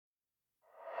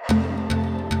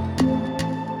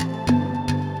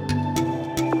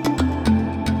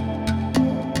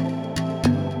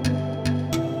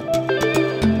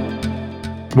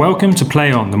Welcome to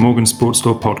Play On, the Morgan Sports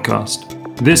Law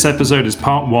podcast. This episode is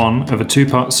part one of a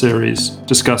two-part series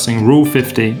discussing Rule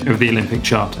 50 of the Olympic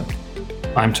Charter.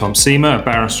 I'm Tom Seamer, a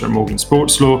barrister at Morgan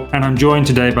Sports Law, and I'm joined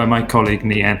today by my colleague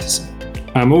Nee Anderson.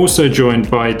 I'm also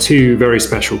joined by two very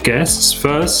special guests.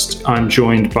 First, I'm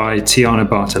joined by Tiana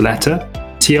Bartoletta.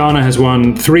 Tiana has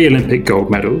won 3 Olympic gold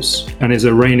medals and is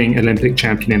a reigning Olympic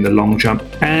champion in the long jump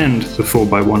and the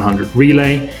 4x100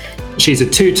 relay. She's a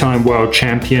 2-time world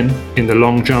champion in the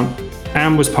long jump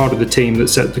and was part of the team that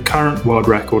set the current world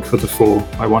record for the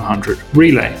 4x100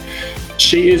 relay.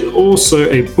 She is also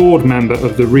a board member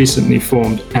of the recently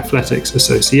formed Athletics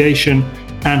Association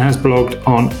and has blogged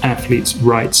on athletes'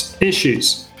 rights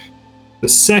issues. The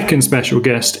second special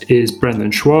guest is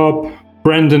Brendan Schwab.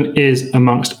 Brendan is,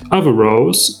 amongst other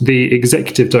roles, the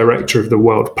Executive Director of the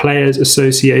World Players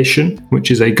Association, which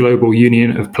is a global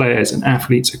union of players and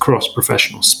athletes across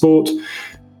professional sport.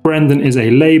 Brendan is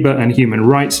a labour and human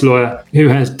rights lawyer who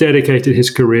has dedicated his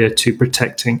career to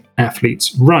protecting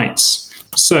athletes' rights.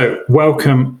 So,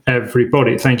 welcome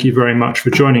everybody. Thank you very much for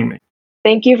joining me.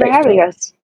 Thank you for having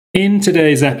us. In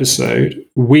today's episode,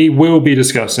 we will be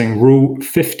discussing Rule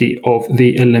 50 of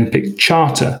the Olympic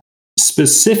Charter.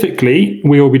 Specifically,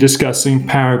 we will be discussing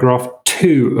paragraph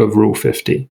 2 of Rule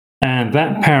 50, and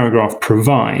that paragraph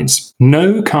provides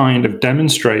no kind of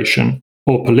demonstration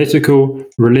or political,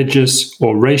 religious,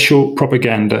 or racial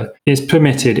propaganda is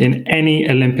permitted in any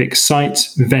Olympic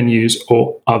sites, venues,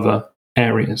 or other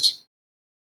areas.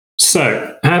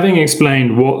 So, having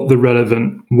explained what the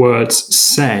relevant words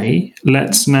say,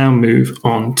 let's now move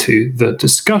on to the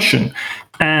discussion.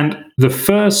 And the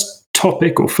first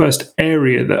topic or first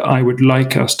area that I would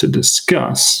like us to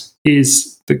discuss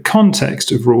is the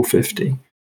context of Rule 50.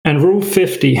 And Rule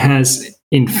 50 has,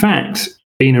 in fact,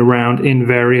 been around in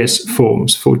various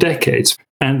forms for decades.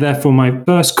 And therefore, my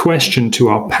first question to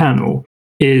our panel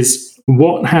is,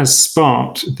 what has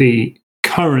sparked the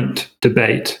current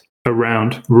debate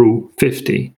around Rule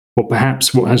 50? Or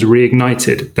perhaps what has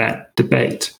reignited that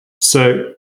debate?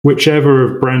 So, whichever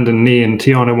of Brendan, Nee, and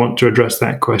Tiana want to address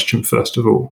that question first of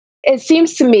all. It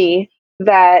seems to me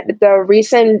that the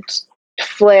recent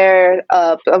flare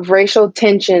up of racial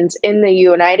tensions in the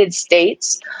United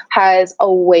States has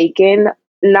awakened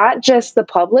not just the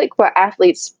public, but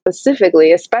athletes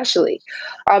specifically, especially,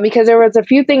 because there was a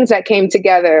few things that came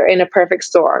together in a perfect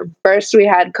storm. First, we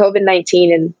had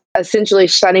COVID-19 and essentially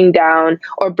shutting down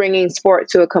or bringing sport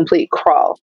to a complete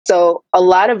crawl. So a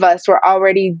lot of us were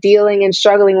already dealing and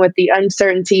struggling with the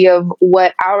uncertainty of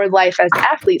what our life as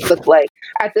athletes looked like.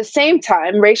 At the same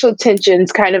time, racial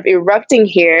tensions kind of erupting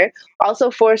here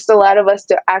also forced a lot of us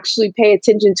to actually pay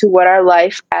attention to what our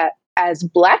life as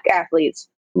Black athletes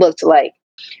looked like.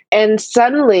 And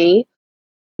suddenly,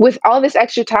 with all this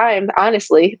extra time,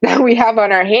 honestly, that we have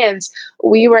on our hands,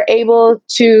 we were able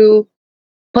to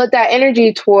put that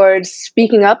energy towards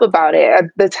speaking up about it.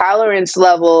 The tolerance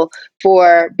level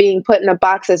for being put in a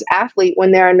box as athlete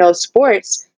when there are no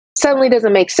sports suddenly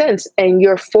doesn't make sense. And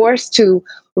you're forced to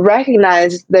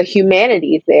recognize the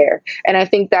humanity there. And I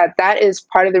think that that is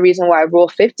part of the reason why Rule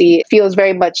 50 feels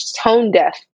very much tone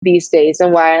deaf these days,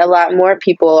 and why a lot more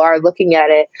people are looking at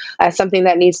it as something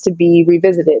that needs to be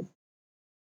revisited.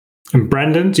 And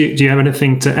Brendan, do you have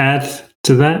anything to add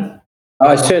to that?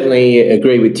 I certainly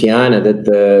agree with Tiana that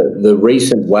the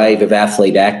recent wave of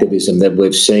athlete activism that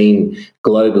we've seen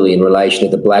globally in relation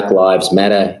to the Black Lives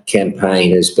Matter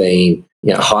campaign has been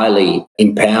highly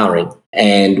empowering.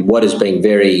 And what has been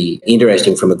very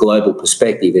interesting from a global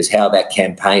perspective is how that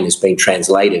campaign has been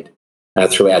translated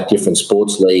throughout different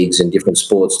sports leagues and different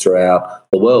sports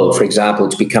throughout the world. For example,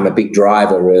 it's become a big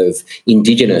driver of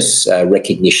Indigenous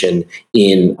recognition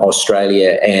in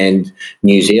Australia and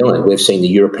New Zealand. We've seen the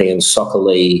European soccer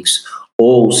leagues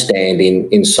all stand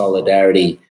in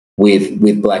solidarity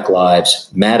with Black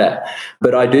Lives Matter.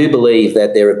 But I do believe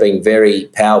that there have been very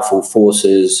powerful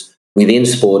forces within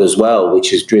sport as well, which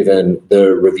has driven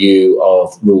the review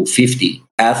of Rule 50.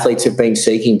 Athletes have been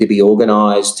seeking to be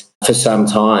organised for some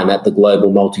time at the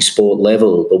global multi-sport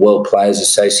level. The World Players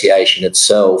Association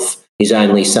itself is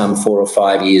only some 4 or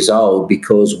 5 years old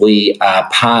because we are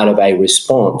part of a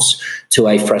response to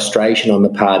a frustration on the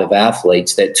part of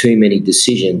athletes that too many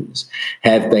decisions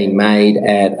have been made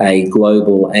at a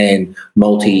global and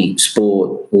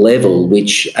multi-sport level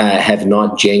which have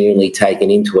not genuinely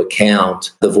taken into account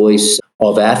the voice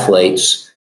of athletes.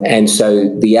 And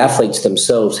so the athletes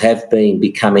themselves have been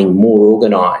becoming more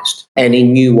organised and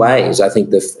in new ways. I think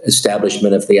the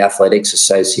establishment of the Athletics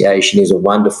Association is a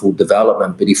wonderful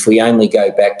development. But if we only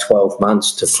go back 12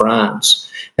 months to France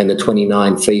and the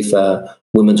 29 FIFA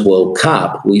Women's World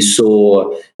Cup, we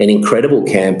saw an incredible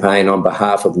campaign on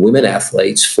behalf of women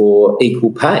athletes for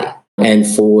equal pay and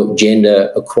for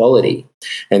gender equality.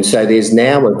 And so there's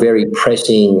now a very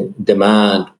pressing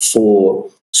demand for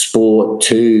sport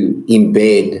to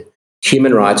embed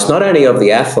human rights, not only of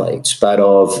the athletes, but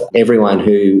of everyone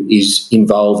who is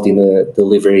involved in the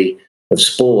delivery of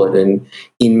sport. And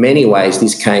in many ways,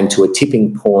 this came to a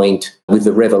tipping point with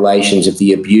the revelations of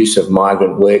the abuse of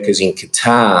migrant workers in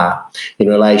Qatar in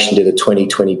relation to the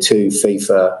 2022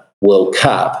 FIFA World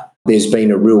Cup. There's been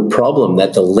a real problem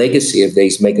that the legacy of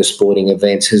these mega sporting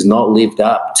events has not lived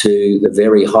up to the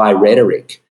very high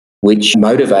rhetoric which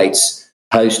motivates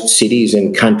host cities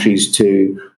and countries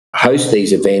to host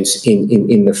these events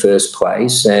in the first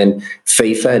place. And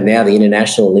FIFA, now the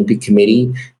International Olympic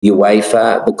Committee,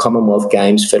 UEFA, the Commonwealth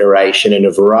Games Federation, and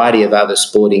a variety of other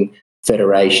sporting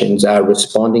federations are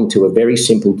responding to a very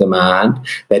simple demand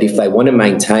that if they want to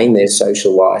maintain their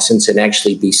social license and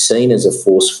actually be seen as a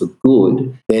force for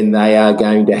good, then they are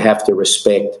going to have to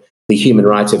respect the human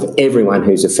rights of everyone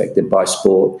who's affected by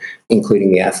sport,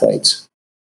 including the athletes.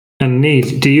 And Neil,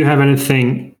 do you have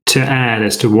anything to add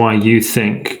as to why you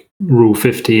think Rule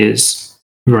 50 is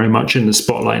very much in the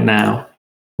spotlight now?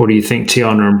 Or do you think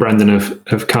Tiana and Brendan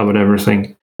have covered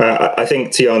everything? I think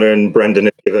Tiana and Brendan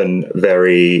have given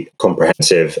very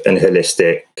comprehensive and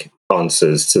holistic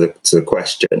answers to the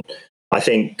question. I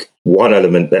think one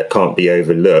element that can't be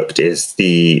overlooked is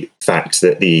the fact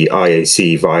that the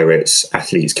IOC, via its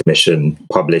Athletes Commission,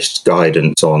 published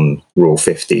guidance on Rule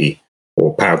 50,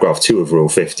 or paragraph 2 of Rule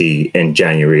 50, in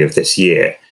January of this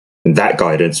year. And that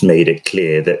guidance made it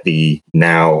clear that the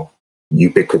now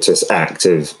ubiquitous act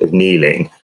of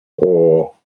kneeling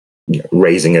or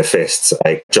raising a fist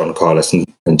like John Carlos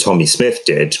and Tommy Smith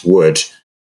did would,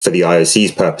 for the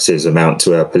IOC's purposes, amount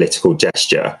to a political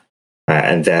gesture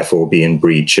and therefore be in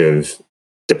breach of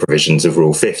the provisions of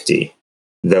Rule 50.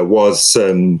 There was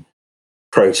some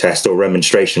protest or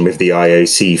remonstration with the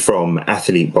IOC from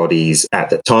athlete bodies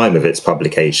at the time of its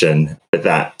publication, but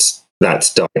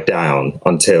that's died down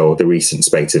until the recent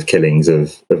spate of killings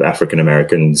of African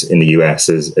Americans in the US,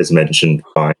 as mentioned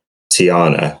by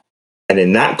Tiana. And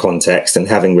in that context, and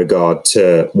having regard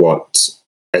to what,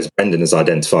 as Brendan has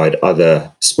identified,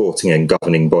 other sporting and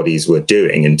governing bodies were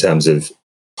doing in terms of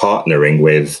partnering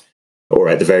with, or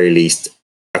at the very least,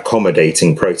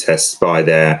 accommodating protests by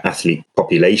their athlete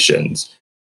populations,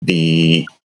 the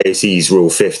AOC's Rule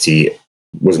 50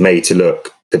 was made to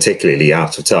look particularly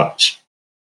out of touch.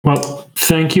 Well,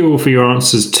 thank you all for your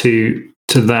answers to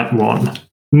that one.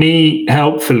 Nee,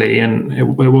 helpfully, and it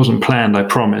wasn't planned, I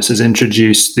promise, has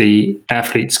introduced the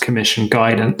Athletes Commission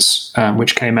guidance,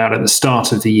 which came out at the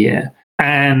start of the year.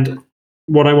 And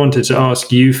what I wanted to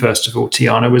ask you, first of all,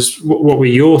 Tiana, was what were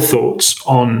your thoughts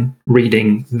on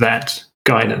reading that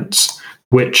guidance,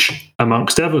 which,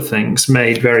 amongst other things,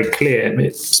 made very clear,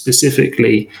 it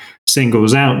specifically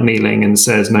singles out kneeling and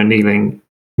says no, kneeling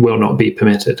will not be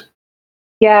permitted?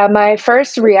 Yeah, my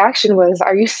first reaction was,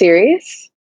 are you serious?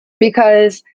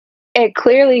 Because it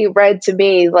clearly read to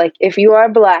me like, if you are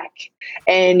Black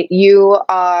and you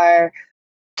are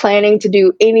planning to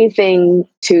do anything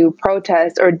to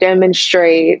protest or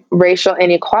demonstrate racial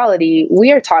inequality,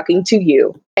 we are talking to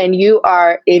you and you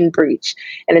are in breach.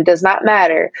 And it does not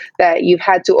matter that you've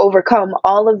had to overcome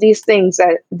all of these things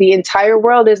that the entire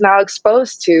world is now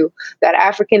exposed to, that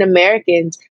African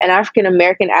Americans and African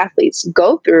American athletes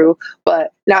go through.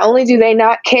 But not only do they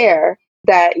not care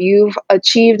that you've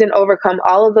achieved and overcome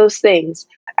all of those things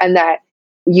and that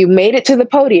you made it to the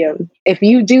podium, if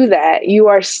you do that, you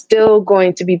are still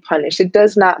going to be punished. It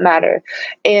does not matter.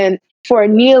 And for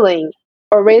kneeling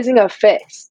or raising a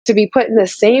fist to be put in the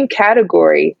same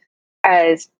category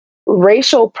as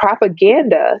racial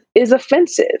propaganda is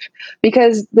offensive,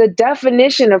 because the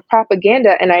definition of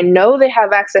propaganda, and I know they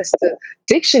have access to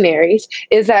dictionaries,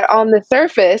 is that on the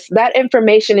surface, that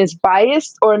information is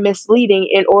biased or misleading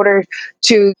in order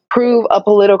to prove a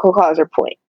political cause or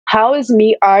point. How is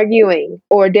me arguing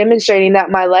or demonstrating that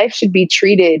my life should be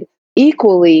treated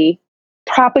equally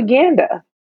propaganda?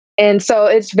 And so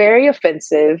it's very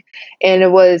offensive. And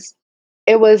it was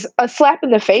a slap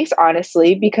in the face,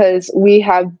 honestly, because we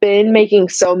have been making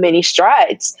so many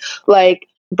strides. Like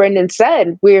Brendan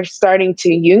said, we're starting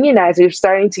to unionize. We're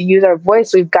starting to use our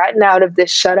voice. We've gotten out of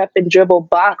this shut up and dribble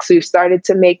box. We've started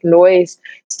to make noise,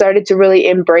 started to really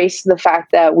embrace the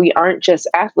fact that we aren't just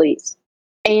athletes.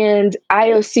 And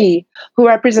IOC, who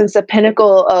represents the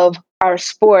pinnacle of our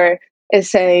sport, is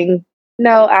saying,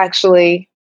 no, actually,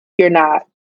 you're not.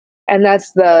 And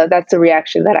that's the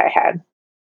reaction that I had.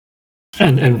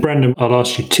 And Brendan, I'll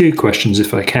ask you two questions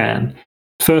if I can.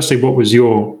 firstly, what was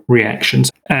your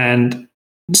reactions? And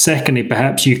secondly,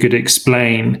 perhaps you could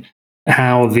explain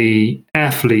how the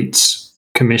Athletes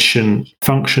Commission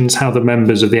functions, how the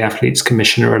members of the Athletes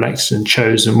Commission are elected and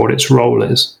chosen, what its role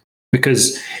is.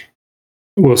 Because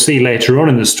we'll see later on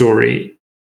in the story,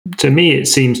 to me, it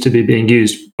seems to be being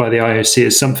used by the IOC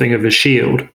as something of a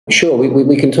shield. Sure,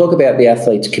 we can talk about the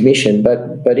Athletes Commission,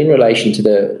 but in relation to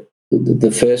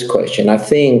the first question, I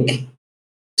think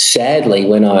sadly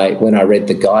when I read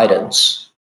the guidance,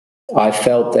 I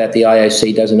felt that the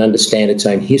IOC doesn't understand its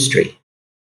own history.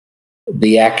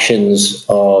 The actions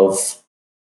of,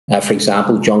 for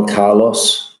example, John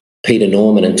Carlos, Peter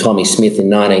Norman, and Tommy Smith in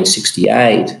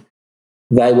 1968,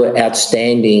 they were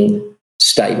outstanding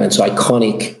statements,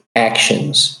 iconic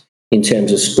actions in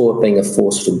terms of sport being a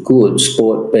force for good,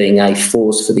 sport being a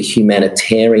force for the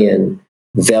humanitarian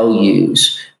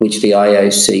values which the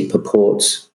IOC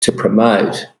purports to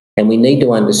promote. And we need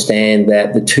to understand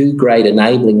that the two great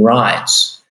enabling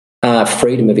rights are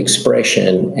freedom of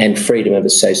expression and freedom of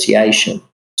association.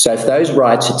 So if those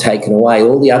rights are taken away,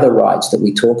 all the other rights that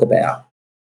we talk about,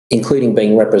 including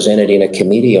being represented in a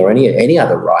committee or any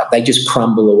other right, they just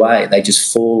crumble away, they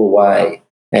just fall away.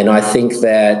 And I think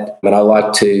that, and I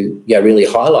like to really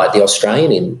highlight the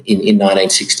Australian in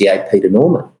 1968, Peter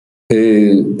Norman,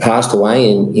 who passed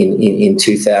away in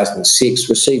 2006,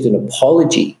 received an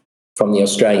apology from the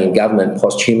Australian government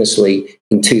posthumously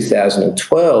in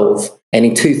 2012. And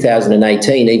in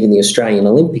 2018, even the Australian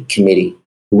Olympic Committee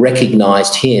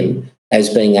recognised him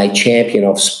as being a champion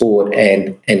of sport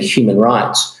and human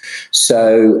rights.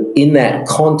 So in that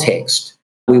context,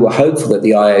 we were hopeful that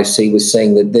the IOC was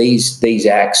seeing that these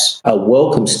acts are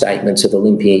welcome statements of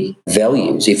Olympic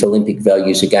values, if Olympic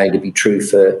values are going to be true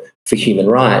for human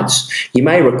rights. You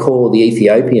may recall the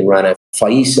Ethiopian runner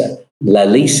Faiza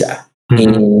Lalisa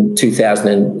in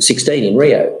 2016 in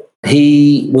Rio.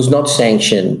 He was not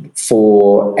sanctioned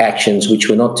for actions which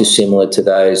were not dissimilar to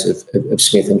those of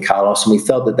Smith and Carlos, and we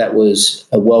felt that was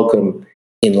a welcome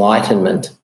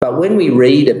enlightenment. But when we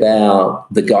read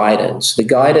about the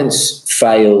guidance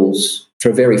fails for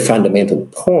a very fundamental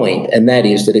point, and that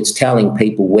is that it's telling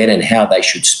people when and how they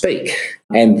should speak.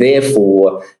 And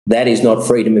therefore, that is not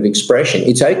freedom of expression.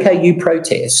 It's okay you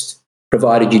protest,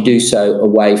 provided you do so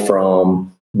away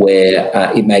from where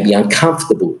it may be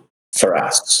uncomfortable for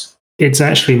us. It's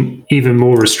actually even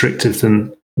more restrictive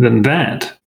than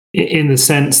that, in the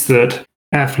sense that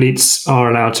athletes are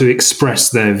allowed to express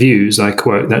their views, I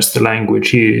quote, that's the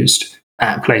language used,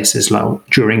 at places like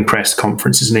during press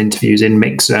conferences and interviews, in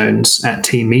mixed zones, at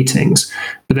team meetings.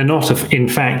 But they're not, in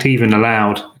fact, even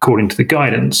allowed, according to the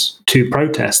guidance, to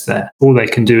protest there. All they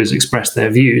can do is express their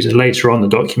views. And later on, the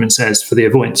document says, for the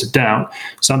avoidance of doubt,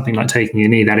 something like taking a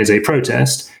knee, that is a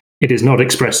protest. It is not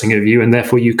expressing a view, and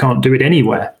therefore you can't do it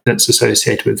anywhere that's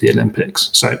associated with the Olympics.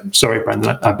 So, sorry,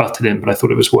 Brendan, I butted in, but I thought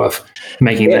it was worth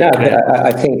making that clear.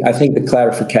 I think the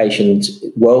clarification's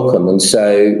welcome. And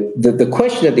so the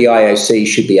question that the IOC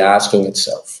should be asking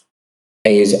itself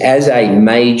is, as a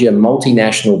major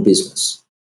multinational business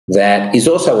that is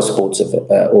also a sports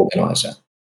organiser,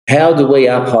 how do we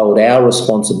uphold our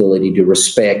responsibility to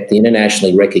respect the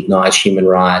internationally recognised human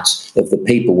rights of the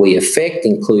people we affect,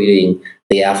 including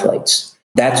the athletes?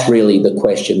 That's really the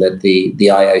question that the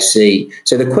IOC...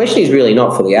 So the question is really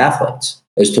not for the athletes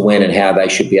as to when and how they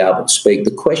should be able to speak.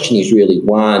 The question is really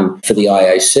one for the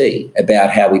IOC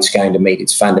about how it's going to meet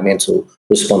its fundamental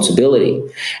responsibility.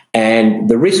 And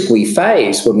the risk we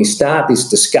face when we start this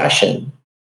discussion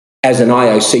as an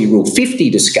IOC Rule 50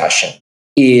 discussion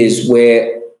is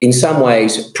we're in some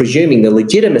ways presuming the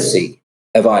legitimacy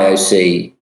of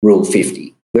IOC Rule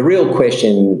 50. The real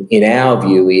question in our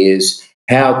view is,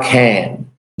 how can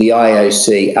the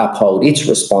IOC uphold its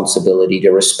responsibility to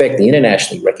respect the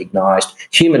internationally recognised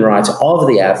human rights of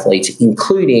the athletes,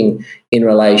 including in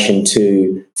relation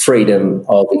to freedom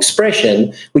of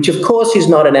expression, which of course is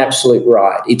not an absolute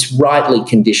right. It's rightly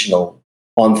conditional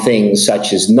on things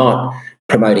such as not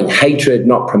promoting hatred,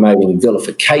 not promoting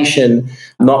vilification,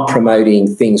 not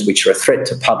promoting things which are a threat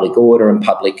to public order and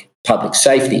public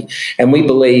safety. And we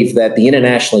believe that the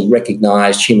internationally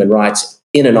recognised human rights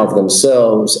in and of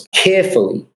themselves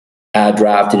carefully are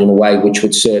drafted in a way which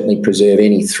would certainly preserve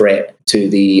any threat to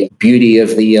the beauty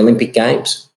of the Olympic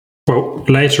Games. Well,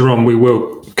 later on we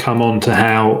will come on to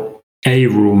how a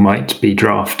rule might be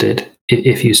drafted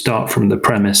if you start from the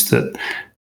premise that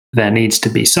there needs to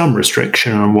be some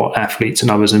restriction on what athletes and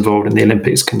others involved in the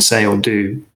Olympics can say or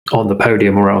do on the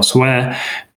podium or elsewhere.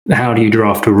 How do you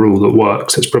draft a rule that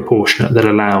works, that's proportionate, that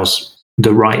allows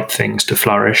the right things to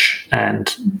flourish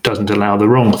and doesn't allow the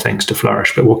wrong things to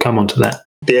flourish? But we'll come on to that.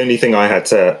 The only thing I had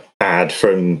to add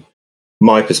from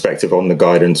my perspective on the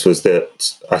guidance was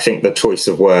that I think the choice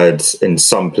of words in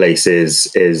some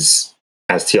places is,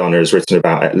 as Tiana has written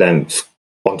about at length,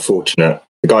 unfortunate.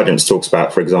 The guidance talks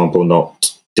about, for example,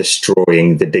 not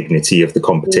destroying the dignity of the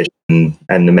competition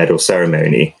and the medal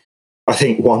ceremony. I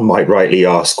think one might rightly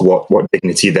ask what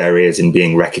dignity there is in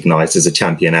being recognised as a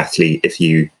champion athlete if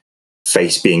you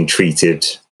face being treated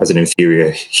as an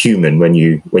inferior human when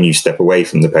you step away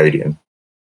from the podium.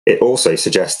 It also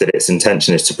suggests that its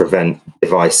intention is to prevent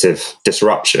divisive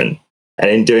disruption.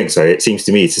 And in doing so, it seems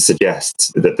to me to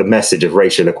suggest that the message of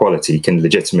racial equality can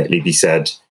legitimately be said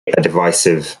a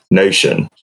divisive notion,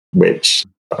 which,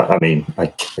 I mean, I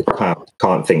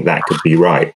can't think that could be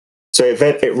right. So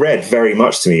it read very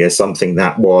much to me as something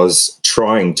that was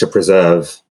trying to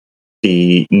preserve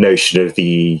the notion of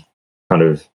the kind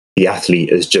of the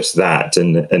athlete as just that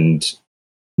and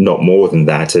not more than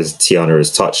that, as Tiana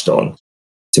has touched on.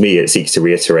 To me, it seeks to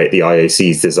reiterate the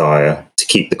IOC's desire to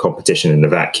keep the competition in the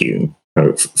vacuum, kind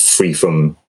of free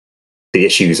from the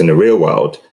issues in the real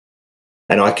world.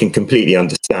 And I can completely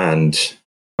understand,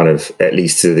 kind of at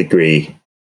least to the degree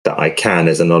that I can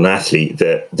as a non-athlete,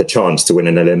 that the chance to win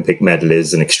an Olympic medal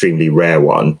is an extremely rare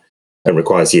one and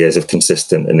requires years of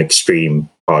consistent and extreme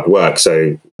hard work.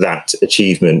 So that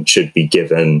achievement should be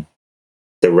given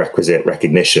the requisite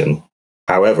recognition.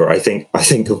 However, I think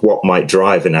of what might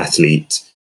drive an athlete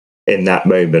in that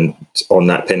moment on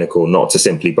that pinnacle, not to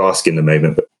simply bask in the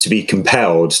moment, but to be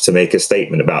compelled to make a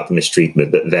statement about the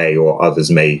mistreatment that they or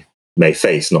others may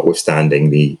face,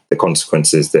 notwithstanding the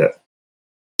consequences that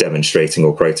demonstrating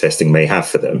or protesting may have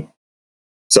for them.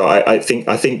 So I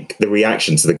think the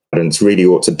reaction to the guidance really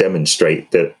ought to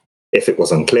demonstrate that, if it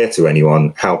was unclear to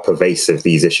anyone, how pervasive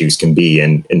these issues can be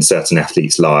in certain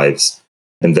athletes' lives,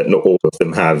 and that not all of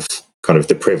them have kind of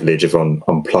the privilege of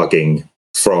unplugging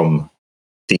from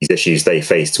these issues they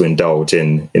face to indulge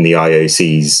in the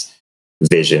IOC's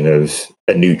vision of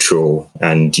a neutral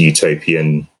and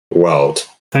utopian world.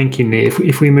 Thank you, Nii.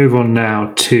 If we move on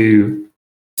now to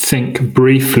think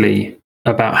briefly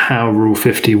about how Rule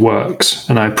 50 works,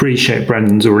 and I appreciate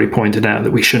Brendan's already pointed out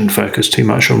that we shouldn't focus too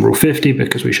much on Rule 50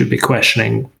 because we should be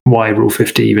questioning why Rule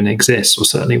 50 even exists, or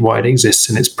certainly why it exists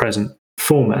in its present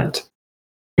format.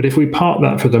 But if we park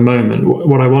that for the moment,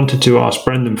 what I wanted to ask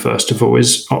Brendan first of all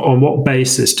is, on what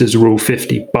basis does Rule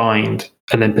 50 bind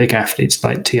Olympic athletes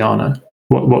like Tiana?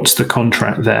 What's the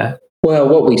contract there? Well,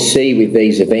 what we see with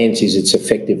these events is it's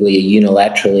effectively a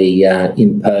unilaterally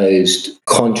imposed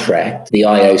contract. The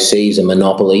IOC is a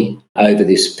monopoly over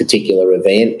this particular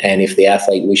event, and if the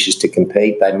athlete wishes to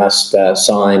compete, they must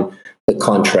sign the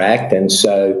contract. And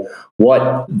so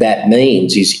what that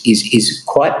means is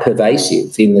quite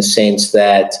pervasive, in the sense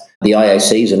that the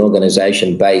IOC is an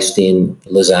organisation based in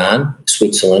Lausanne,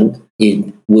 Switzerland.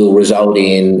 It will result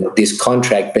in this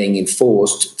contract being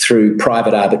enforced through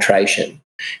private arbitration,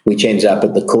 which ends up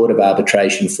at the Court of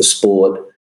Arbitration for Sport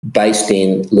based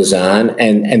in Lausanne.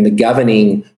 And the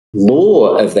governing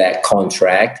law of that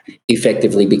contract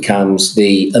effectively becomes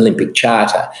the Olympic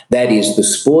Charter. That is, the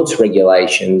sports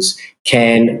regulations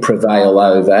can prevail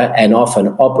over and often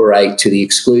operate to the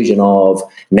exclusion of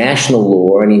national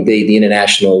law and indeed the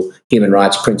international human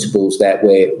rights principles that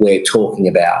we're talking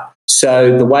about.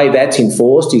 So the way that's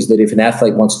enforced is that if an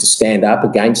athlete wants to stand up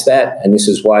against that, and this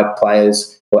is why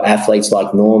players or athletes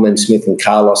like Norman Smith and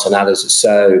Carlos and others are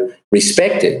so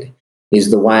respected,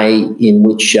 is the way in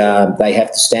which they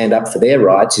have to stand up for their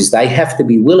rights, is they have to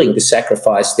be willing to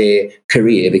sacrifice their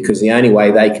career, because the only way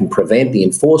they can prevent the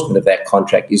enforcement of that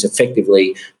contract is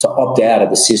effectively to opt out of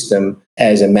the system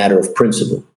as a matter of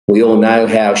principle. We all know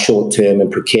how short-term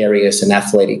and precarious an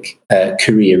athletic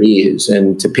career is.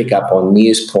 And to pick up on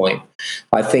Nia's point,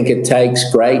 I think it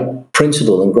takes great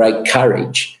principle and great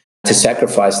courage to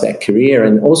sacrifice that career,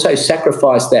 and also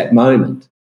sacrifice that moment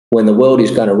when the world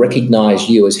is going to recognise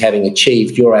you as having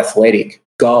achieved your athletic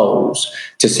goals,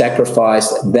 to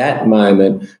sacrifice that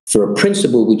moment for a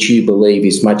principle which you believe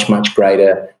is much, much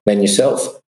greater than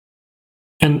yourself.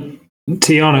 And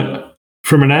Tiana,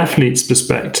 from an athlete's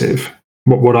perspective,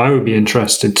 what I would be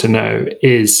interested to know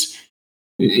is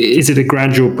it a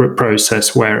gradual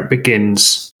process where it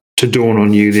begins to dawn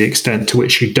on you the extent to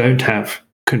which you don't have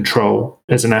control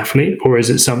as an athlete, or is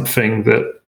it something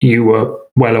that you were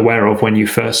well aware of when you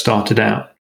first started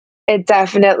out? It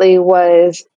definitely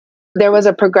was. There was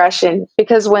a progression,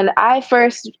 because when I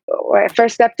first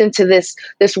stepped into this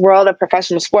world of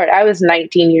professional sport, I was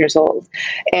 19 years old,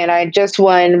 and I just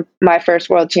won my first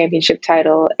world championship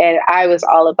title, and I was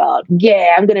all about,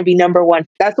 I'm going to be number one.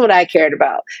 That's what I cared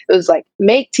about. It was like,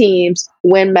 make teams,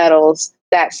 win medals,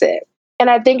 that's it. And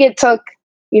I think it took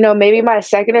maybe my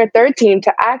second or third team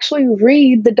to actually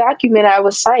read the document I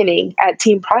was signing at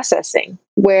team processing,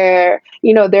 where,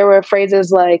 there were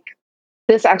phrases like,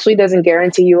 this actually doesn't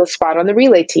guarantee you a spot on the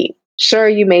relay team. Sure,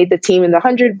 you made the team in the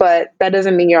 100, but that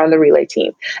doesn't mean you're on the relay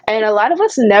team. And a lot of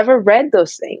us never read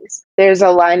those things. There's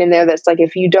a line in there that's like,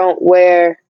 if you don't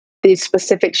wear these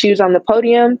specific shoes on the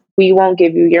podium, we won't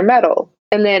give you your medal.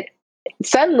 And then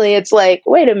suddenly it's like,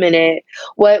 wait a minute,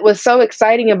 what was so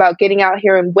exciting about getting out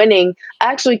here and winning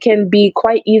actually can be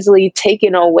quite easily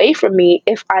taken away from me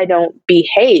if I don't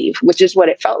behave, which is what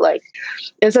it felt like.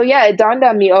 And so, yeah, it dawned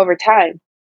on me over time,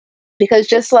 because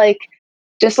just like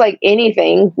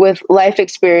anything with life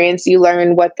experience, you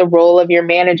learn what the role of your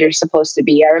manager is supposed to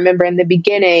be. I remember in the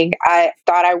beginning, I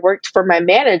thought I worked for my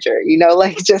manager,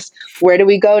 like just where do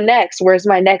we go next? Where's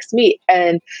my next meet?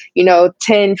 And,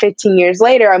 10, 15 years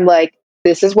later, I'm like,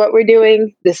 this is what we're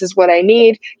doing. This is what I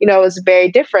need. It's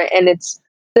very different. And it's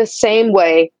the same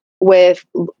way with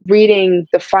reading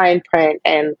the fine print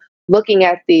and looking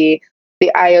at the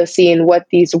IOC and what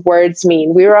these words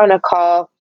mean. We were on a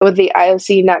call with the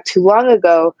IOC not too long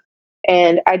ago,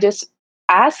 and I just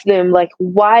asked them, like,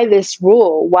 why this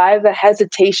rule? Why the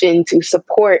hesitation to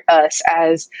support us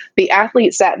as the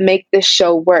athletes that make this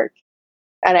show work?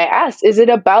 And I asked, is it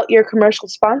about your commercial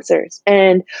sponsors?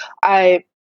 And I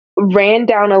ran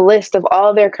down a list of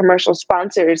all their commercial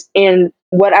sponsors and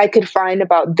what I could find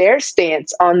about their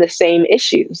stance on the same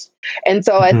issues. And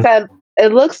so I said,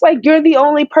 it looks like you're the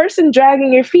only person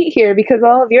dragging your feet here, because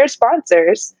all of your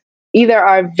sponsors either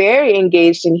are very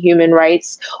engaged in human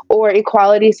rights or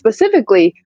equality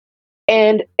specifically.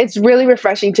 And it's really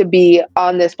refreshing to be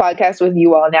on this podcast with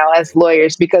you all now as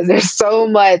lawyers, because there's so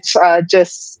much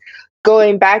just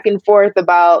going back and forth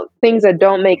about things that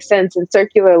don't make sense and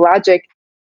circular logic.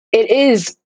 It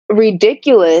is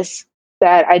ridiculous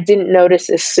that I didn't notice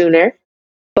this sooner.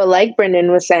 But like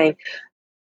Brendan was saying,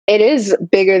 it is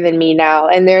bigger than me now.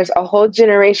 And there's a whole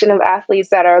generation of athletes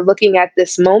that are looking at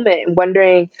this moment and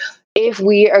wondering if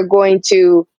we are going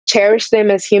to cherish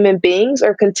them as human beings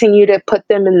or continue to put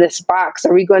them in this box.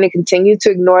 Are we going to continue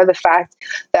to ignore the fact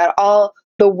that all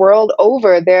the world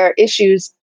over, there are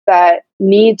issues that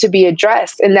need to be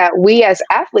addressed, and that we as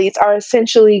athletes are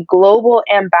essentially global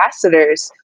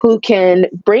ambassadors who can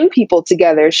bring people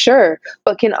together, sure,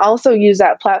 but can also use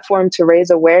that platform to raise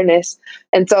awareness.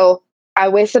 And so I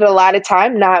wasted a lot of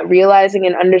time not realizing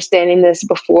and understanding this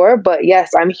before, but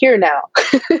yes, I'm here now.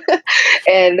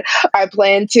 And I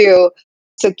plan to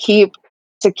keep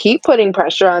putting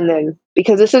pressure on them,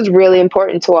 because this is really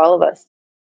important to all of us.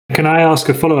 Can I ask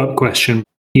a follow-up question?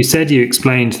 You said you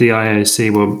explained to the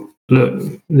IOC, well, look,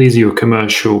 these are your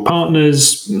commercial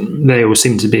partners. They all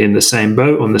seem to be in the same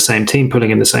boat, on the same team,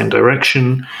 pulling in the same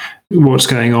direction. What's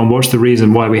going on? What's the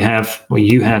reason why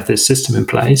you have this system in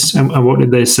place? And what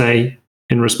did they say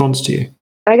in response to you?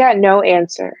 I got no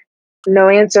answer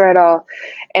at all.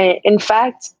 And in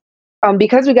fact,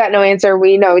 because we got no answer,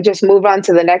 we just move on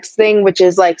to the next thing, which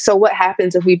is like, so what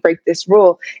happens if we break this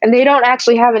rule? And they don't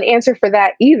actually have an answer for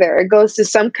that either. It goes to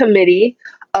some committee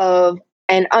of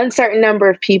an uncertain number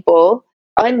of people,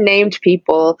 unnamed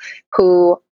people,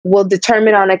 who will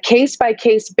determine on a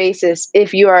case-by-case basis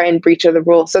if you are in breach of the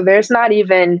rule. So there's not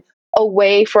even a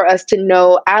way for us to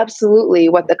know absolutely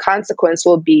what the consequence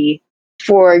will be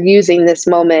for using this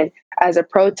moment as a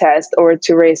protest or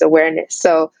to raise awareness.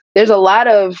 So there's a lot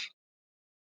of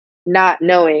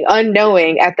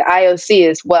unknowing at the IOC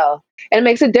as well. And it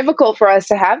makes it difficult for us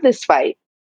to have this fight,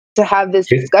 to have this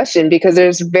discussion, because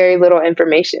there's very little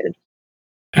information.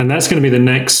 And that's going to be the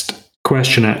next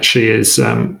question, actually, is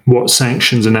what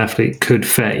sanctions an athlete could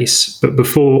face. But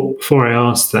before I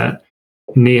ask that,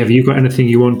 Nee, have you got anything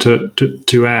you want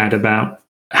to add about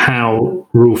how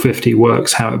Rule 50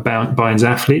 works, how it binds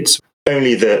athletes?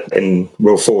 Only that in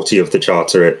Rule 40 of the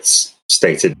Charter, it's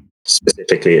stated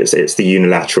specifically, it's the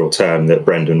unilateral term that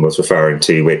Brendan was referring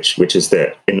to, which is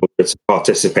that in order to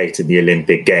participate in the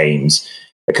Olympic Games,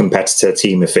 a competitor,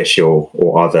 team official,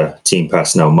 or other team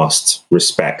personnel must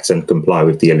respect and comply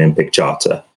with the Olympic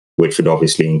Charter, which would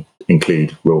obviously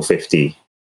include Rule 50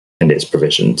 and its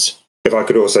provisions. If I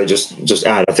could also just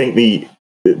add, I think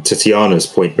to Tiana's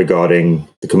point regarding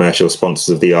the commercial sponsors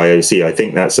of the IOC, I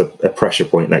think that's a pressure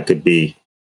point that could be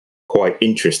quite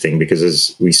interesting, because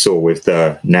as we saw with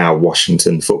the now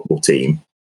Washington football team,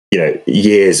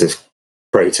 years of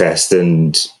protest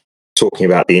and talking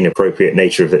about the inappropriate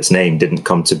nature of its name didn't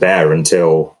come to bear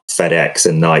until FedEx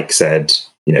and Nike said,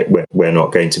 we're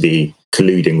not going to be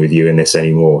colluding with you in this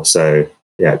anymore. So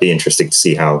yeah, it'd be interesting to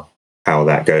see how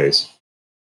that goes.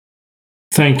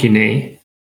 Thank you, Nee.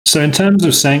 So in terms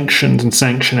of sanctions and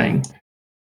sanctioning,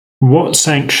 What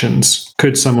sanctions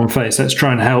could someone face? Let's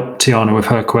try and help Tiana with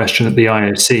her question that the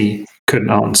IOC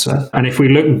couldn't answer. And if we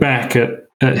look back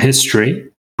at history,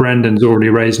 Brendan's already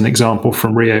raised an example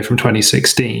from Rio from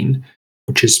 2016,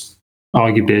 which is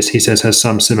arguably, as he says, has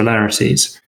some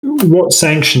similarities. What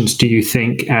sanctions do you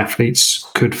think athletes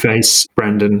could face,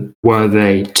 Brendan, were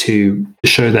they to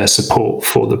show their support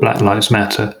for the Black Lives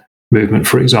Matter movement,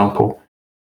 for example,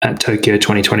 at Tokyo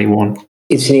 2021?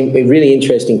 It's a really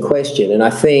interesting question, and I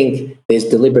think there's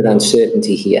deliberate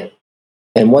uncertainty here.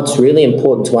 And what's really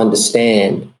important to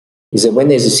understand is that when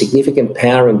there's a significant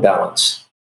power imbalance,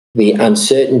 the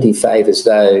uncertainty favours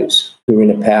those who are in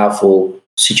a powerful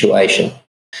situation.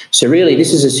 So really,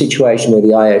 this is a situation where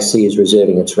the IOC is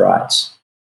reserving its rights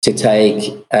to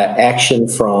take action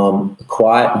from a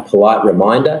quiet and polite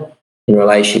reminder in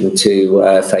relation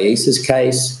to Faisa's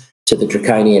case, to the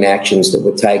draconian actions that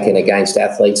were taken against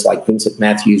athletes like Vincent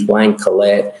Matthews, Wayne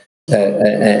Collette,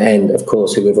 and of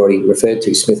course, who we've already referred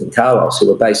to, Smith and Carlos, who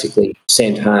were basically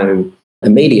sent home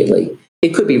immediately. It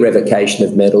could be revocation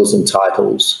of medals and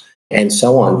titles and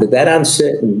so on, but that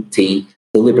uncertainty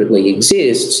deliberately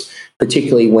exists,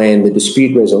 particularly when the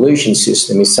dispute resolution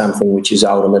system is something which is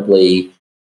ultimately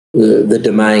the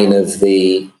domain of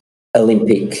the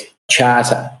Olympic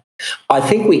Charter. I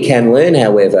think we can learn,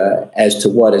 however, as to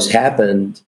what has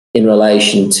happened in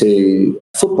relation to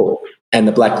football and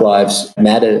the Black Lives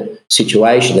Matter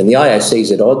situation. And the IOC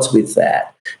is at odds with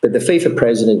that. But the FIFA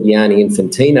president, Gianni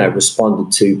Infantino,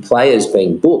 responded to players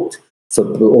being booked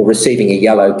or receiving a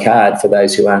yellow card for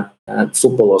those who aren't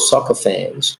football or soccer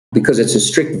fans, because it's a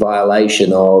strict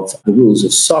violation of the rules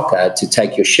of soccer to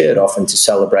take your shirt off and to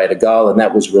celebrate a goal. And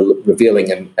that was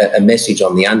revealing a message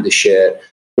on the undershirt,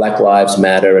 Black Lives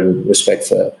Matter, and respect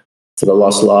for the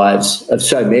lost lives of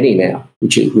so many now,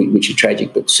 which are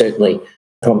tragic, but certainly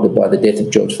prompted by the death of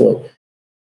George Floyd.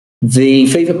 The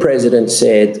FIFA president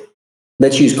said,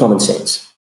 let's use common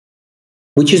sense,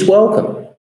 which is welcome.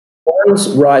 One's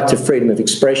right to freedom of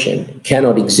expression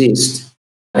cannot exist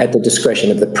at the discretion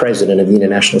of the president of the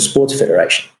International Sports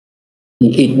Federation.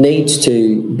 It needs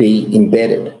to be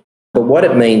embedded. But what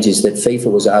it means is that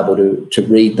FIFA was able to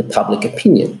read the public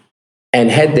opinion. And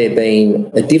had there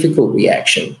been a difficult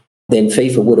reaction, then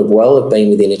FIFA would have been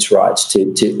within its rights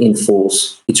to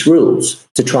enforce its rules,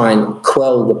 to try and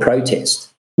quell the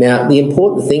protest. Now, the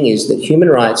important thing is that human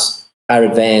rights are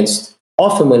advanced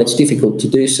often when it's difficult to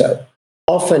do so,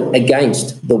 often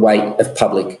against the weight of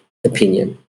public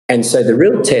opinion. And so the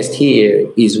real test here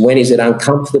is, when is it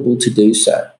uncomfortable to do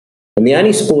so? And the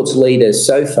only sports leader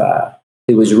so far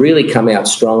who has really come out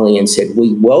strongly and said,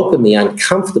 we welcome the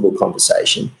uncomfortable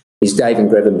conversation, is David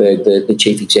Grevenberg, the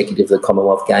chief executive of the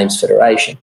Commonwealth Games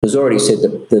Federation, who's already said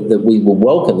that we will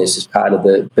welcome this as part of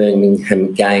the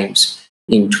Birmingham Games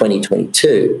in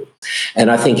 2022. And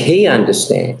I think he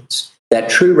understands that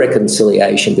true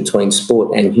reconciliation between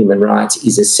sport and human rights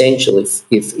is essential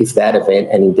if that event,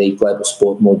 and indeed global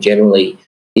sport more generally,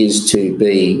 is to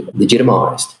be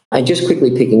legitimised. And just quickly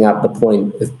picking up the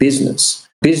point of business.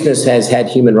 Business has had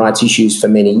human rights issues for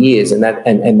many years, and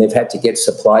they've had to get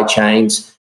supply chains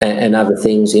and other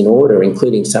things in order,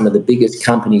 including some of the biggest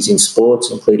companies in sports,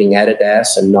 including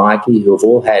Adidas and Nike, who have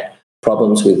all had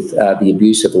problems with the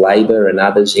abuse of labour and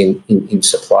others in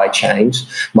supply chains.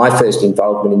 My first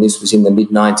involvement in this was in the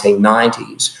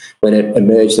mid-1990s, when it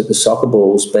emerged that the soccer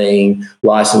balls being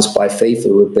licensed by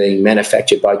FIFA were being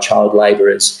manufactured by child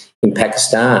labourers in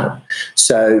Pakistan.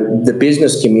 So the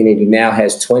business community now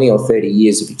has 20 or 30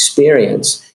 years of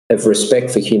experience of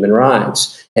respect for human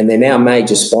rights, and they're now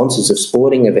major sponsors of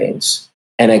sporting events,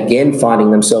 and again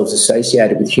finding themselves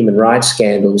associated with human rights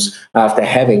scandals after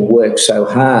having worked so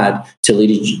hard to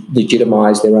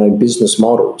legitimise their own business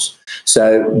models.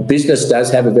 So business does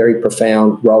have a very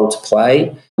profound role to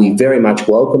play. We very much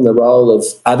welcome the role of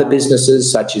other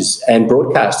businesses and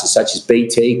broadcasters such as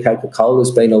BT,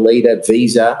 Coca-Cola's been a leader,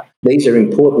 Visa. These are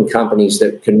important companies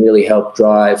that can really help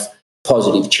drive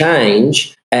positive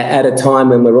change at a time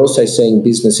when we're also seeing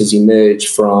businesses emerge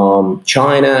from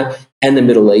China and the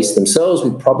Middle East themselves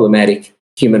with problematic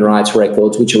human rights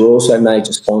records, which are also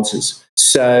major sponsors.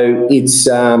 So it's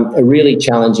a really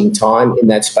challenging time in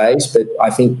that space, but I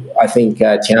think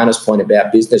Tiana's point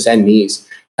about business and Nir's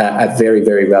are very,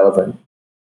 very relevant.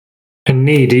 And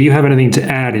Nir, do you have anything to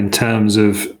add in terms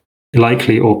of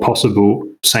likely or possible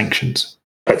sanctions?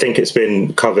 I think it's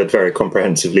been covered very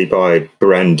comprehensively by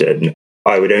Brendan.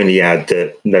 I would only add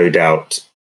that no doubt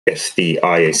if the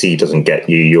IOC doesn't get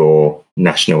you, your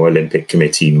National Olympic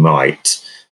Committee might.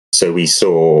 So we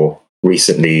saw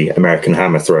recently American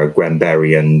hammer thrower Gwen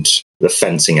Berry and the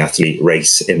fencing athlete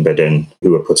Race Imbeden,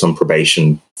 who were put on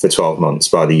probation for 12 months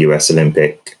by the US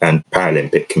Olympic and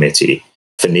Paralympic Committee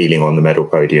for kneeling on the medal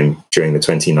podium during the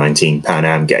 2019 Pan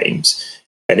Am Games.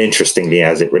 And interestingly,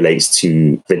 as it relates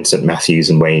to Vincent Matthews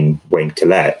and Wayne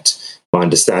Collette, my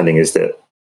understanding is that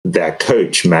their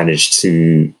coach managed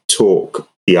to talk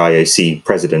the IOC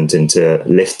president into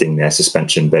lifting their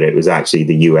suspension, but it was actually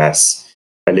the US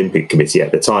Olympic Committee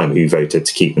at the time who voted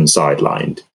to keep them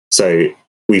sidelined. So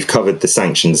we've covered the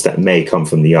sanctions that may come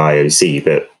from the IOC,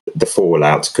 but the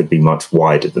fallout could be much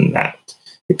wider than that.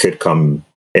 It could come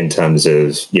in terms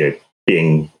of,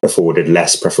 being afforded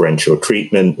less preferential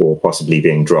treatment or possibly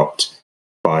being dropped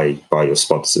by your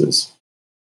sponsors.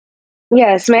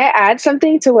 Yes, may I add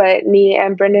something to what Nee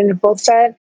and Brendan have both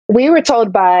said? We were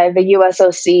told by the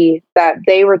USOC that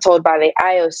they were told by the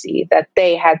IOC that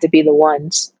they had to be the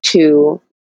ones to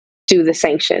do the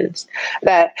sanctions.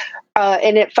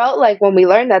 And it felt like when we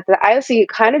learned that the IOC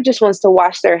kind of just wants to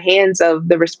wash their hands of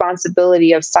the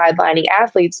responsibility of sidelining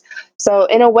athletes. So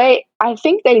in a way, I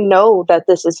think they know that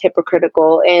this is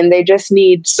hypocritical and they just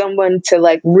need someone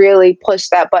to really push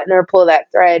that button or pull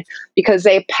that thread, because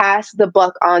they pass the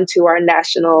buck on to our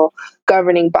national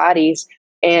governing bodies.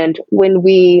 And when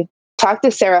we talked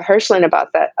to Sarah Hirschland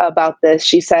about this,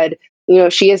 she said,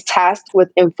 she is tasked with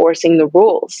enforcing the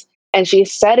rules. And she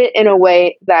said it in a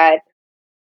way that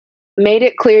made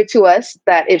it clear to us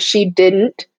that if she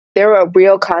didn't, there were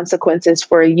real consequences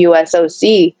for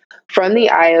USOC from the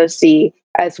IOC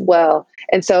as well.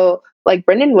 And so, like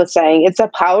Brendan was saying, it's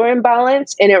a power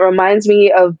imbalance. And it reminds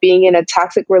me of being in a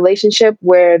toxic relationship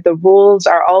where the rules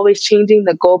are always changing,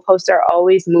 the goalposts are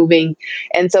always moving.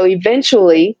 And so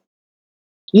eventually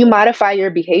you modify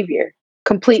your behavior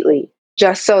completely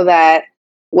just so that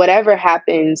whatever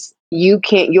happens, your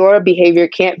behavior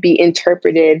can't be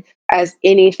interpreted as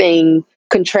anything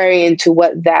contrarian to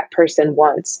what that person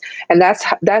wants. And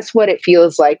that's what it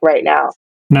feels like right now.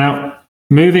 Now,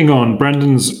 moving on,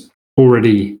 Brendan's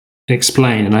already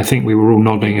explained, and I think we were all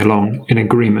nodding along in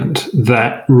agreement,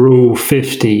 that Rule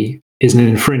 50 is an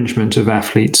infringement of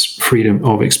athletes' freedom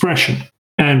of expression.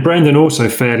 And Brendan also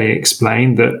fairly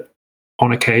explained that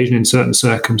on occasion, in certain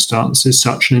circumstances,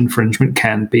 such an infringement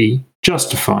can be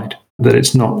justified, that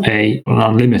it's not an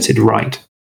unlimited right.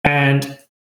 And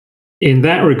in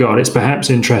that regard, it's perhaps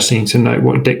interesting to note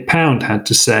what Dick Pound had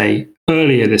to say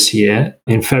earlier this year,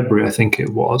 in February, I think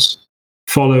it was,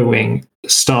 following the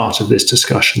start of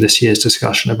this year's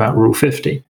discussion about Rule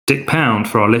 50. Dick Pound,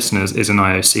 for our listeners, is an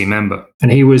IOC member,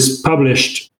 and he was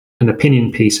published an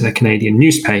opinion piece in a Canadian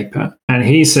newspaper, and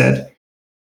he said,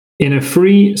 in a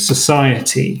free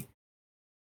society,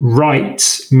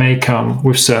 rights may come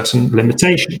with certain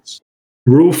limitations.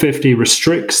 Rule 50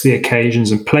 restricts the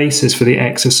occasions and places for the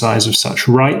exercise of such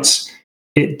rights.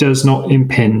 It does not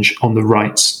impinge on the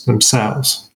rights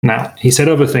themselves. Now, he said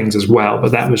other things as well,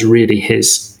 but that was really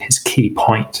his key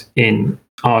point in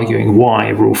arguing why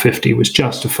Rule 50 was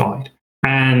justified.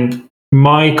 And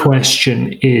my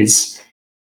question is,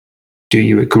 do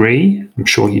you agree? I'm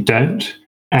sure you don't.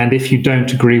 And if you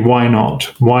don't agree, why not?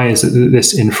 Why is it that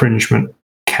this infringement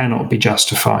cannot be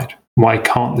justified? Why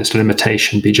can't this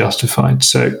limitation be justified?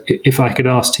 So if I could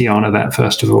ask Tiana that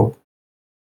first of all.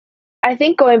 I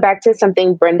think going back to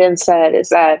something Brendan said is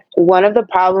that one of the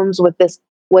problems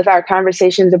with our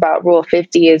conversations about Rule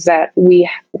 50 is that we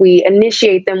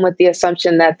initiate them with the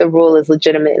assumption that the rule is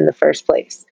legitimate in the first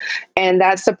place. And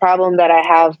that's the problem that I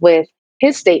have with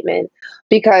his statement,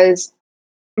 because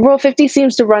Rule 50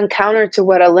 seems to run counter to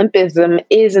what Olympism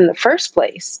is in the first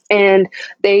place. And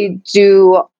they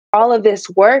do all of this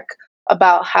work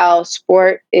about how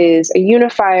sport is a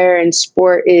unifier and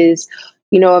sport is,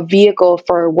 a vehicle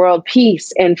for world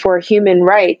peace and for human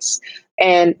rights.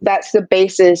 And that's the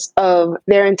basis of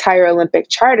their entire Olympic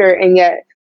charter. And yet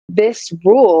this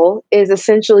rule is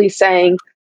essentially saying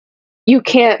you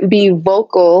can't be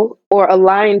vocal or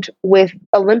aligned with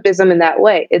Olympism in that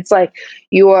way. It's like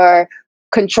you are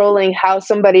controlling how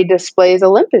somebody displays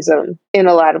Olympism in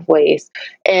a lot of ways.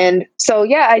 And so,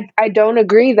 I don't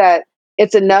agree that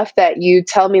it's enough that you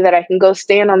tell me that I can go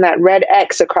stand on that red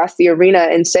X across the arena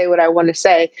and say what I want to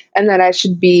say, and that I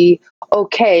should be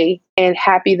okay and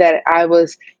happy that I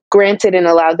was granted and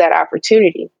allowed that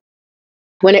opportunity.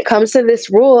 When it comes to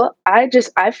this rule, I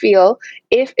feel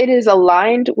if it is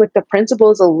aligned with the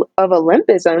principles of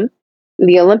Olympism,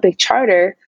 the Olympic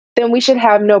Charter, then we should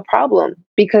have no problem,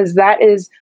 because that is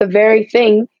the very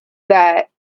thing that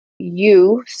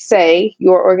you say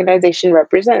your organization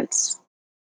represents.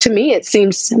 To me, it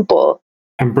seems simple.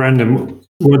 And Brendan,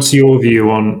 what's your view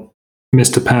on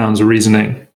Mr. Pound's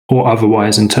reasoning or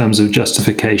otherwise in terms of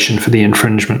justification for the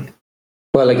infringement?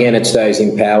 Well, again, it's those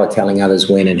in power telling others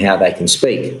when and how they can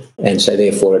speak. And so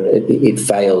therefore it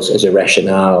fails as a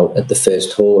rationale at the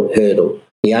first hurdle.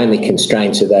 The only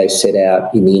constraints are those set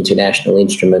out in the international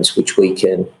instruments which we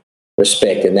can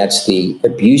respect, and that's the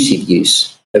abusive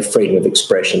use of freedom of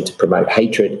expression to promote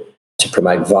hatred, to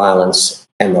promote violence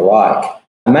and the like.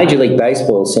 Major League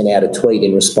Baseball sent out a tweet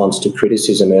in response to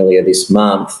criticism earlier this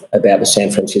month about the San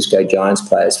Francisco Giants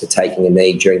players for taking a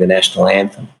knee during the national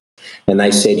anthem. And they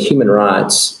said human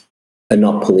rights are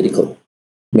not political.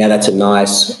 Now, that's a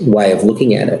nice way of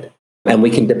looking at it. And we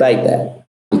can debate that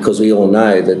because we all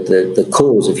know that the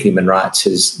cause of human rights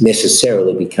has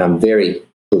necessarily become very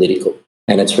political,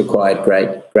 and it's required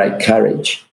great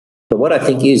courage. But what I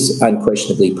think is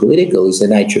unquestionably political is the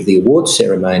nature of the awards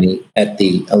ceremony at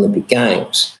the Olympic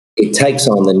Games. It takes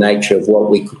on the nature of what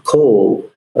we could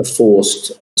call a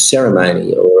forced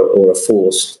ceremony or a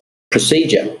forced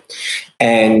procedure.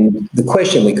 And the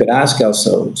question we could ask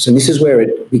ourselves, and this is where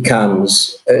it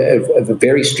becomes a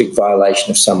very strict violation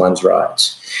of someone's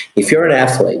rights. If you're an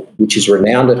athlete, which is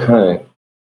renowned at home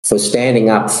for standing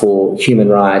up for human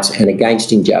rights and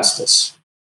against injustice,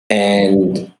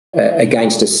 and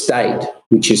against a state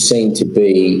which is seen to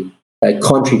be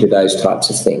contrary to those types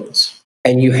of things,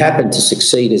 and you happen to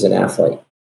succeed as an athlete,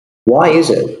 why is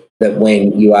it that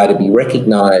when you are to be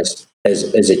recognised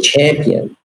as a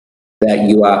champion, that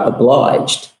you are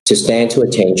obliged to stand to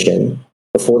attention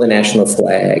before the national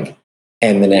flag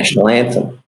and the national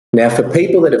anthem? Now, for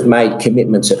people that have made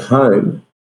commitments at home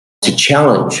to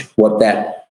challenge what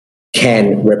that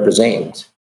can represent,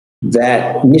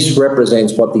 that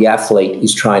misrepresents what the athlete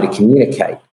is trying to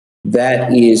communicate.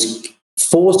 That is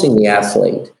forcing the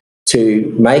athlete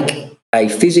to make a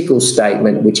physical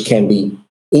statement which can be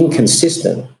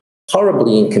inconsistent,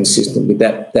 horribly inconsistent with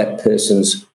that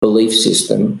person's belief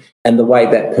system and the way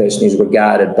that person is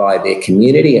regarded by their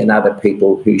community and other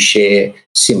people who share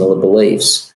similar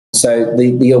beliefs. So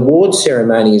the award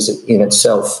ceremony is in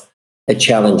itself a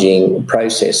challenging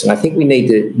process. And I think we need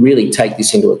to really take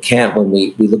this into account when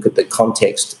we look at the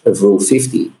context of Rule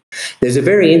 50. There's a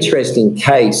very interesting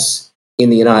case in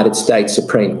the United States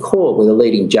Supreme Court where the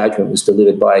leading judgment was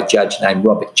delivered by a judge named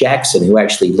Robert Jackson, who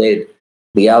actually led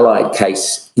the Allied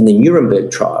case in the Nuremberg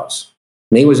trials.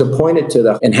 And he was appointed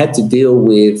and had to deal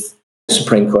with the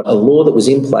Supreme Court, a law that was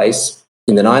in place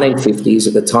in the 1950s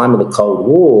at the time of the Cold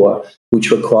War,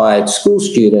 which required school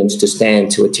students to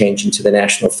stand to attention to the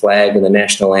national flag and the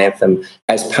national anthem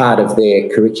as part of their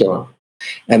curriculum.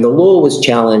 And the law was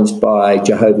challenged by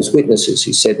Jehovah's Witnesses,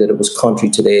 who said that it was contrary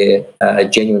to their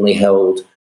genuinely held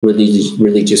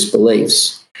religious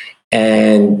beliefs.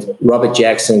 And Robert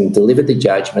Jackson delivered the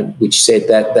judgment, which said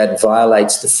that that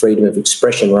violates the freedom of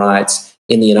expression rights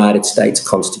in the United States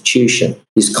Constitution,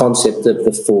 this concept of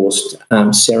the forced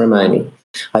ceremony.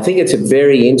 I think it's a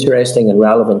very interesting and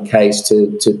relevant case to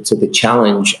the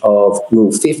challenge of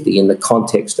Rule 50 in the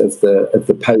context of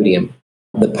the podium.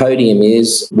 The podium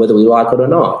is, whether we like it or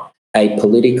not, a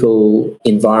political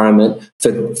environment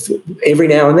for every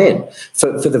now and then.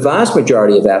 For the vast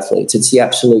majority of athletes, it's the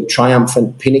absolute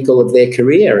triumphant pinnacle of their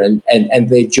career, and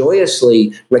they're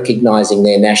joyously recognising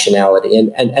their nationality.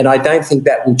 And I don't think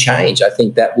that will change. I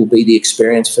think that will be the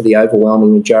experience for the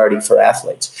overwhelming majority for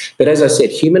athletes. But as I said,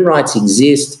 human rights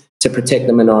exist to protect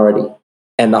the minority.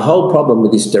 And the whole problem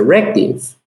with this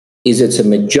directive is it's a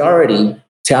majority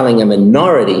telling a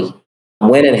minority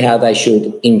when and how they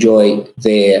should enjoy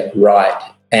their right.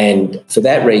 And for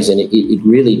that reason, it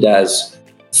really does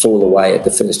fall away at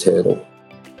the first hurdle.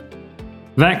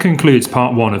 That concludes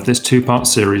part 1 of this 2-part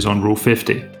series on Rule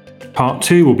 50. Part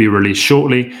 2 will be released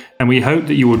shortly, and we hope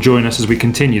that you will join us as we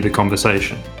continue the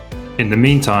conversation. In the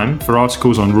meantime, for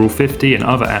articles on Rule 50 and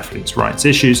other athletes' rights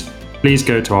issues, please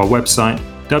go to our website,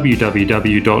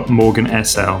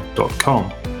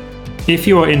 www.morgansl.com. If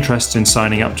you are interested in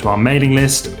signing up to our mailing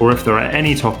list, or if there are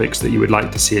any topics that you would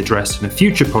like to see addressed in a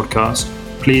future podcast,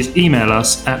 please email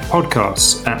us at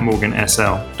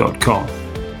podcasts@morgansl.com.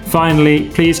 Finally,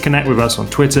 please connect with us on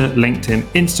Twitter, LinkedIn,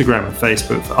 Instagram and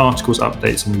Facebook for articles,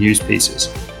 updates and news pieces.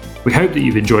 We hope that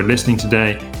you've enjoyed listening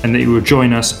today and that you will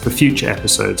join us for future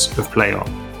episodes of Play On.